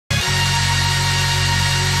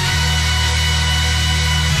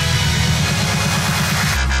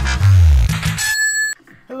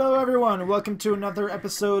everyone, welcome to another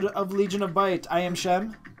episode of Legion of Bite. I am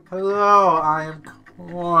Shem. Hello, I am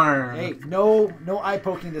Corn. Hey, no eye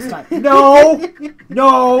poking this time. No!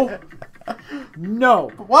 No!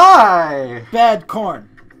 No! Why? Bad corn.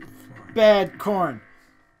 Bad corn.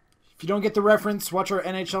 If you don't get the reference, watch our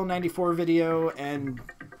NHL 94 video and...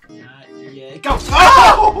 yeah, go!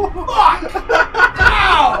 Oh! Fuck!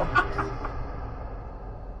 Ow!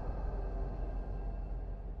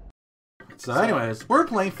 So anyways, we're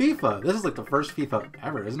playing FIFA. This is like the first FIFA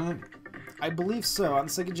ever, isn't it? I believe so, on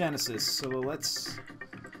the Sega Genesis. So let's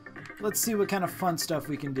see what kind of fun stuff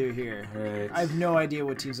we can do here. Right. I have no idea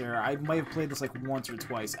what teams there are. I might have played this like once or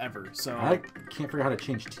twice ever. So I can't figure out how to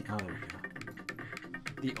change team. Oh, there we go.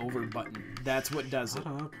 the over button. That's what does it.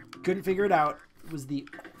 Shut up. Couldn't figure it out. It was the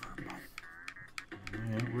over button.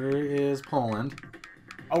 Alright, where is Poland?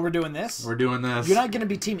 Oh, we're doing this? We're doing this. You're not going to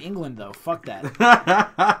be Team England, though. Fuck that.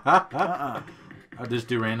 I'll just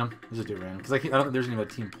do random. Let's just do random. Because I don't think there's even a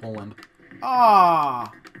Team Poland. Ah.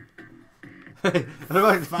 Hey, I don't know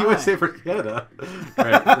if USA for Canada.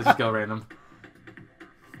 Alright, let's just go random.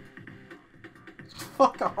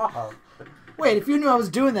 Fuck off. Wait, if you knew I was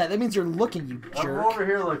doing that, that means you're looking, you jerk. I'm over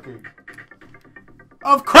here looking.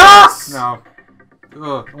 Of course! No.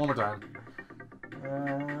 Ugh, one more time.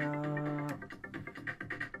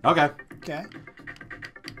 Okay. Okay.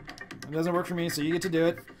 It doesn't work for me, so you get to do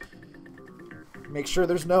it. Make sure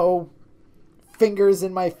there's no fingers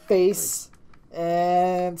in my face.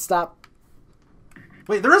 And stop.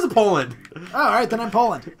 Wait, there is a Poland. Oh, alright, then I'm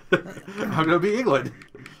Poland. I'm gonna be England.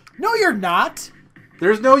 No, you're not.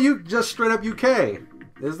 There's no just straight up UK.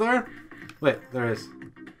 Is there? Wait, there is.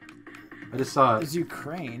 I just saw it. It's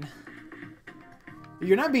Ukraine.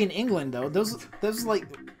 You're not being England, though. Those like...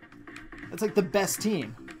 That's like the best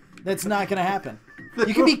team. That's not gonna happen.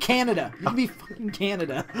 You can be Canada. You can be fucking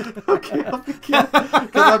Canada. Okay, I'll be Canada.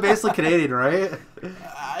 Because I'm basically Canadian, right?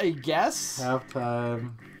 I guess.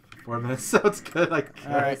 Halftime. 4 minutes, so it's good, I guess.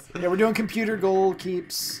 Alright. Yeah, we're doing computer goal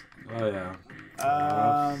keeps. Oh, yeah.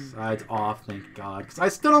 Offsides off, thank God. Because I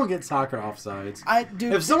still don't get soccer offsides.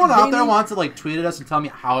 If someone out there wants to like tweet at us and tell me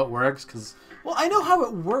how it works, because... Well, I know how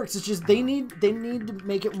it works. It's just they need to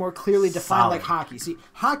make it more clearly defined, like hockey. See,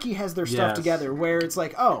 hockey has their stuff together, where it's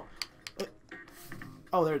like,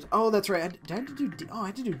 that's right. I had to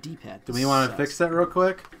do D-pad. Do we want to fix that real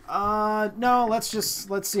quick? No. Let's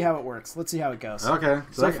see how it works. Let's see how it goes. Okay.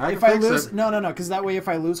 So if I lose, no, because that way if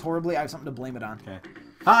I lose horribly, I have something to blame it on. Okay.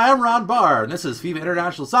 Hi, I'm Ron Barr, and this is FIFA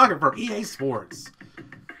International Soccer from EA Sports.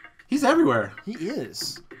 He's everywhere. He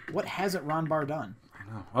is. What hasn't Ron Barr done? I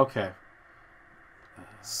know. Okay.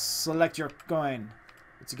 Select your coin.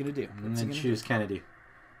 What's he gonna do? And then choose Kennedy.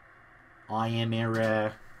 I am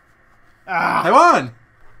a Ah! I won!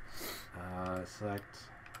 Select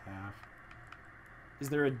half. Is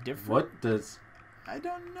there a different... What does... I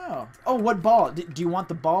don't know. Oh, what ball? Do you want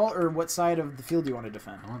the ball, or what side of the field do you want to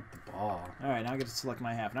defend? I want the ball. Alright, now I get to select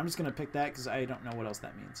my half. And I'm just going to pick that because I don't know what else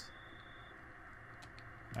that means.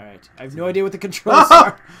 Alright. I have no idea what the controls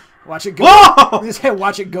are. Watch it go. Whoa! Just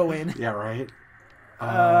watch it go in. Yeah, right. Do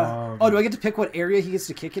I get to pick what area he gets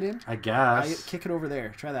to kick it in? I guess. I get to kick it over there.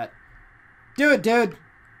 Try that. Do it, dude.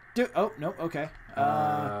 Oh, no, okay.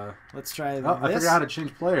 Let's try this. I figured out how to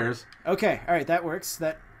change players. Okay, alright, that works.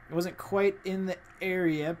 That wasn't quite in the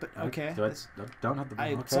area, but okay. I don't have the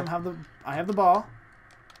ball. I have the ball.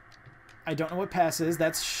 I don't know what pass is.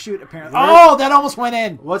 That's shoot, apparently. Oh, that almost went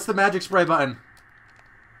in! What's the magic spray button?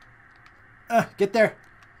 Get there.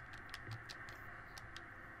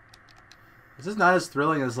 This is not as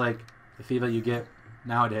thrilling as, like, the FIFA you get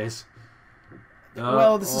nowadays.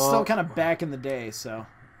 Well, this is still kind of back in the day, so...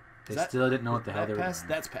 They still didn't know what the hell they were doing.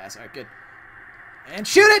 That's pass. Alright, good. And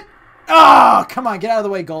shoot it! Oh, come on. Get out of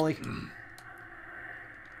the way, goalie.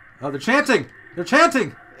 Oh, they're chanting! They're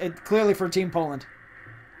chanting! Clearly for Team Poland.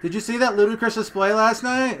 Did you see that ludicrous display last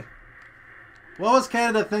night? What was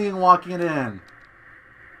Canada thinking walking it in?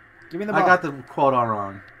 Give me the ball. I got the quote all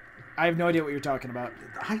wrong. I have no idea what you're talking about.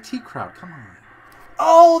 The IT crowd, come on.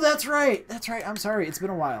 Oh, that's right. That's right. I'm sorry. It's been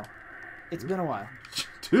a while. It's been a while.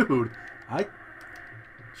 Dude,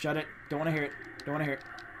 Shut it. Don't want to hear it. Don't want to hear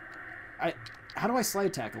it. How do I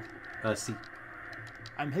slide tackle? C.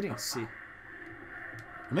 I'm hitting C.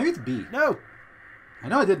 Maybe it's B. No. I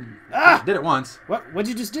know I did. Ah! Did it once. What'd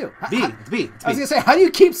you just do? B. It's B. It's B. I was gonna say, how do you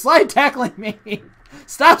keep slide tackling me?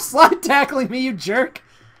 Stop slide tackling me, you jerk.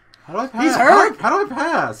 How do I pass? He's hurt. How do I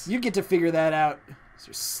pass? You get to figure that out.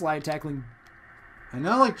 You're slide tackling. I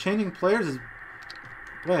know, like, changing players is...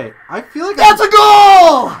 Wait, I feel like that's a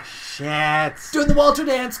goal! Oh, shit. Doing the Walter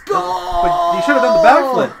dance. Goal! But you should have done the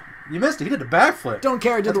backflip. You missed it. He did the backflip. Don't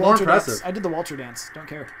care. I did the Walter dance. I did the Walter dance. Don't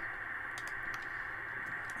care.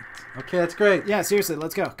 Okay, that's great. Yeah, seriously,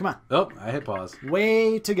 let's go. Come on. Oh, I hit pause.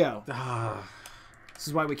 Way to go. Ah. This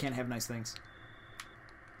is why we can't have nice things.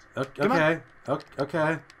 Okay.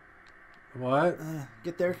 Okay. What?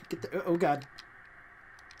 Get there. Get there. Oh, God.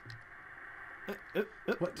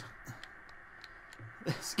 What?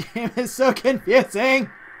 This game is so confusing.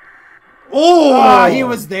 Oh! He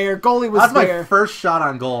was there. Goalie was there. there. That's my first shot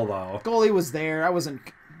on goal, though. Goalie was there. I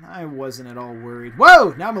wasn't at all worried.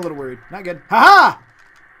 Whoa! Now I'm a little worried. Not good. Ha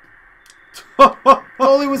ha!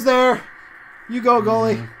 Goalie was there. You go,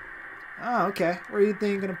 goalie. Oh, okay. Where are you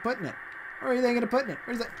thinking of putting it? Where are you thinking of putting it?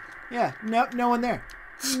 Where's that? Yeah. Nope. No one there.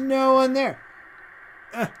 No one there.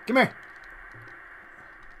 Come here.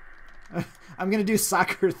 I'm going to do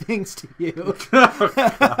soccer things to you. Oh,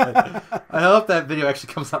 God. I hope that video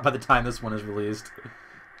actually comes out by the time this one is released.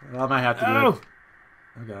 I might have to do it.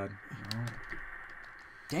 Oh, God. No.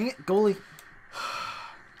 Dang it, goalie.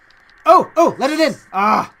 Oh, let it in.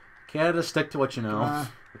 Canada, stick to what you know.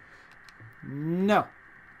 No.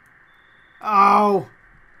 Oh.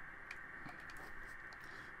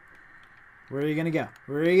 Where are you going to go?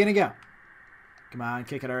 Where are you going to go? Come on,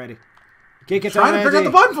 kick it already. Kick it already. Trying to figure out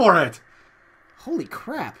the button for it. Holy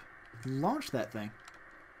crap. Launch that thing.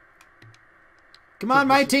 Come on,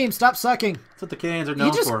 my team. Stop sucking. That's what the Canadians are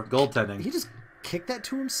known for. Goaltending. He just kicked that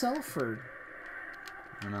to himself, or...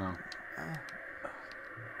 I don't know.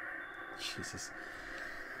 Jesus.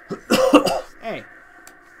 Hey.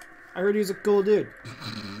 I heard he was a cool dude.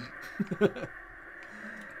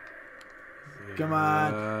 Come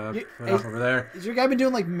on. Over there. Has your guy been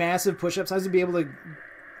doing, like, massive push-ups? How's he be able to...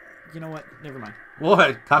 You know what? Never mind.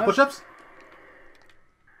 What? Cock push-ups?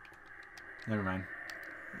 Never mind.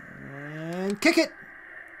 And kick it.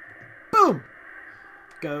 Boom.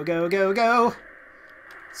 Go, go, go, go.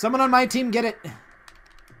 Someone on my team get it.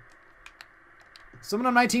 Someone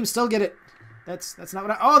on my team still get it. That's not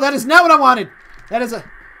what I... Oh, that is not what I wanted. That is a...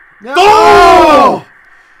 No! Oh!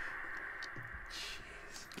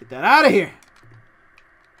 Get that out of here.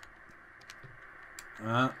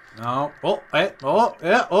 No. Oh, hey. Oh,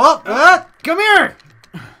 yeah. Oh, come here.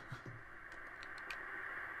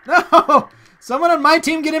 No. Someone on my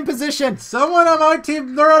team get in position. Someone on my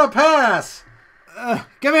team learn a pass.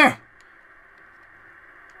 Come here.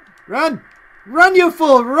 Run. Run, you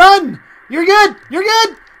fool. Run. You're good. You're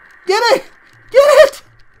good. Get it. Get it.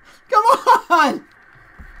 Come on.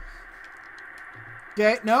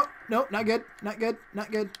 Okay. No. No. Not good. Not good.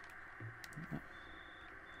 Not good.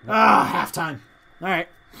 Halftime. All right.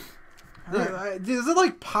 Is it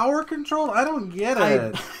like power control? I don't get it.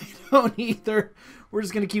 I don't either. We're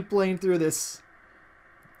just going to keep playing through this.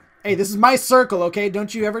 Hey, this is my circle, okay?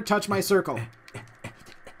 Don't you ever touch my circle.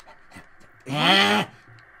 Whoa.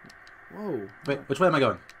 Wait, which way am I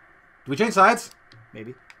going? Do we change sides?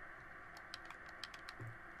 Maybe.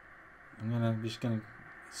 I'm just going to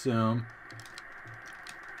assume.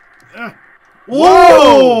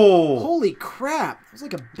 Whoa! Holy crap. It was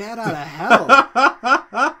like a bat out of hell.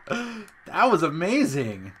 That was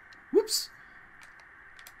amazing. Whoops.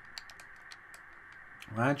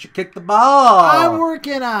 Why don't you kick the ball? I'm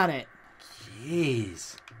working on it.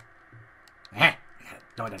 Jeez. No,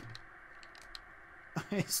 I didn't.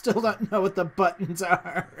 I still don't know what the buttons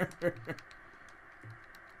are.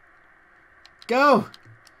 Go.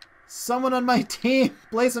 Someone on my team.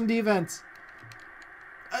 Play some defense.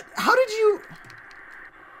 How did you...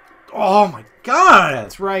 Oh, my God.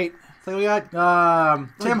 That's right. So we got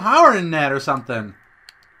Tim Howard in net or something.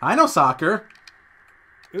 I know soccer.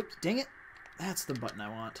 Oops, dang it. That's the button I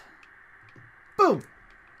want. Boom.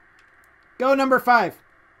 Go, number 5.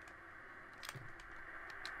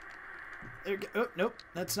 There we go. Oh, nope.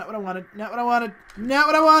 That's not what I wanted. Not what I wanted. Not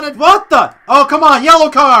what I wanted. What the? Oh, come on.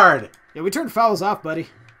 Yellow card. Yeah, we turned fouls off, buddy.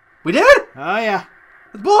 We did? Oh, yeah.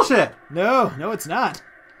 That's bullshit. No, it's not.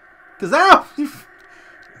 Because now...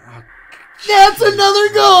 That's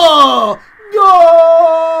another goal!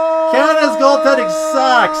 Goal! Canada's goaltending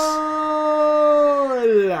sucks.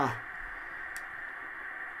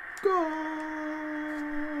 Goal!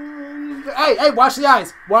 Hey, watch the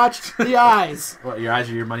eyes. Watch the eyes. What, your eyes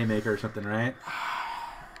are your moneymaker or something, right?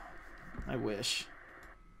 I wish.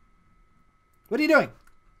 What are you doing?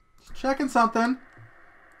 Just checking something.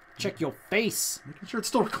 Check your face. Making sure it's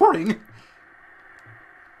still recording.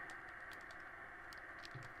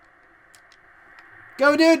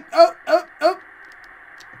 Go, dude. Oh.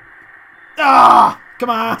 Ah! Come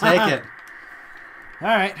on. Take it. All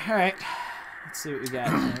right. Let's see what we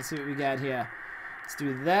got. Let's here. Let's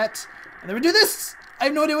do that. And then we do this. I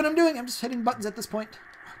have no idea what I'm doing. I'm just hitting buttons at this point.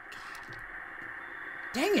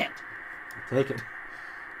 Dang it. Take it.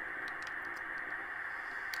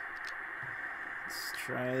 Let's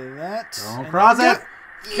Try that. Don't cross it.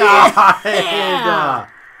 Yeah!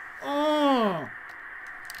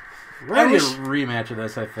 We're going to get a rematch of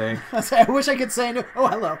this, I think. I wish I could say no. Oh,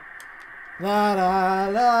 hello. La la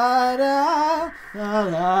la la la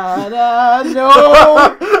la la. No.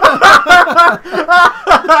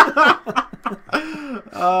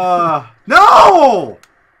 No.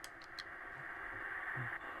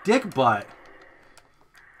 Dick butt.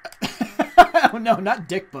 Oh, no, not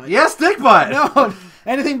dick butt. Yes, dick butt. No,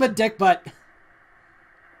 anything but dick butt.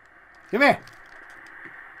 Come here.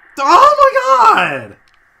 Oh my god!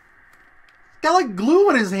 Got like glue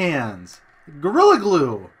in his hands. Gorilla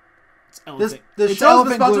Glue. This show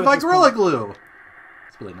is sponsored by Gorilla Glue.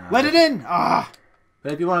 It's really not. Let it in. Ah.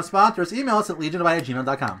 But if you want to sponsor us, email us at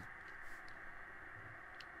legionofbite@gmail.com.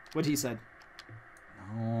 What he said.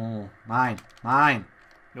 Oh, mine. Mine.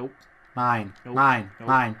 Nope. Mine. Nope. Mine. Nope.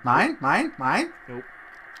 Mine. Mine. Mine. Mine. Nope.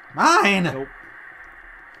 Mine. Nope.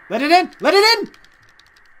 Let it in. Let it in.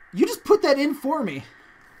 You just put that in for me.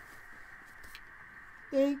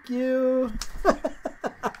 Thank you.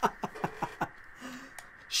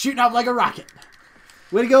 Shooting out like a rocket.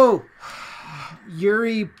 Way to go.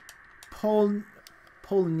 Yuri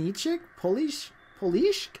Polniczek? Polish?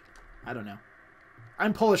 I don't know.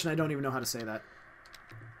 I'm Polish and I don't even know how to say that.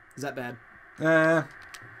 Is that bad?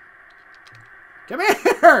 Come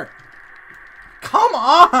here! Come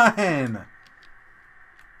on!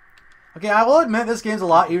 Okay, I will admit this game's a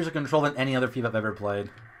lot easier to control than any other FIFA I've ever played.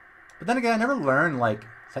 But then again, I never learned, like,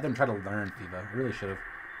 sat there and tried to learn FIFA. I really should have.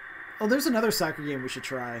 Oh, there's another soccer game we should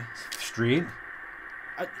try. Street?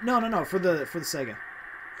 No, for the Sega.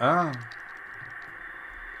 Oh.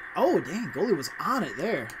 Oh, dang, goalie was on it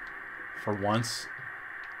there. For once.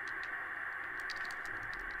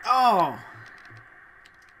 Oh.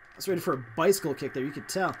 I was ready for a bicycle kick there, you could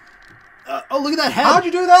tell. Oh, look at that head. How'd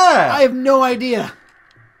you do that? I have no idea.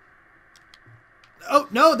 Oh,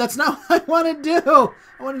 no, that's not what I want to do.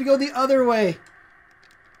 I wanted to go the other way.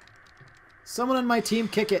 Someone on my team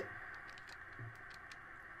kick it.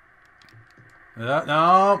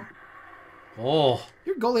 No. Oh.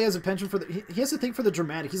 Your goalie has a penchant for the... He has a thing for the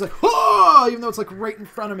dramatic. He's like, oh, even though it's like right in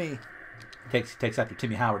front of me. Takes after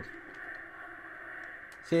Timmy Howard.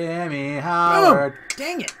 Timmy Howard. Oh,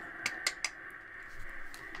 dang it.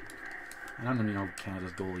 I don't even know who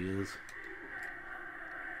Canada's goalie is.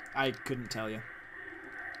 I couldn't tell you.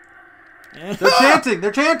 They're chanting! They're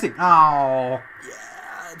chanting! Oh.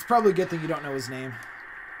 Yeah, it's probably a good thing you don't know his name.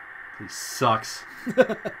 He sucks.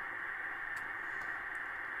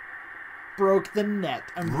 Broke the net.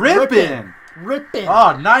 I'm ripping! Ripping!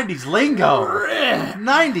 Oh, 90s lingo!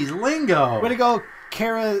 90s lingo! Way to go,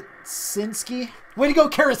 Karasinski. Way to go,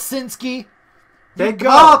 Karasinski! Take the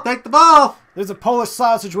ball! Take the ball! There's a Polish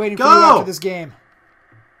sausage waiting for you after this game.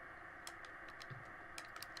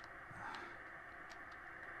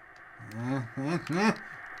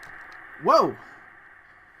 Whoa!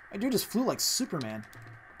 My dude just flew like Superman,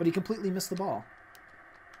 but he completely missed the ball.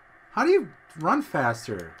 How do you run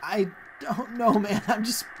faster? I don't know, man. I'm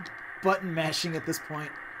just button mashing at this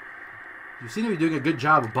point. You seem to be doing a good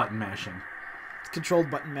job of button mashing. It's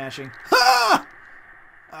controlled button mashing. Ha!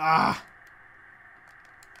 Ah!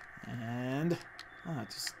 And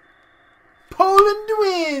just Poland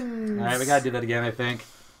wins. All right, we gotta do that again, I think.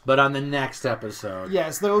 But on the next episode.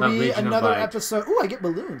 Yes, there will be another episode. Ooh, I get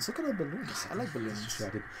balloons. Look at the balloons. I like balloons.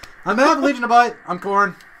 I'm Matt, Legion of Bite. I'm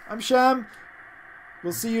Corn. I'm Sham.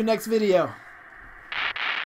 We'll see you next video.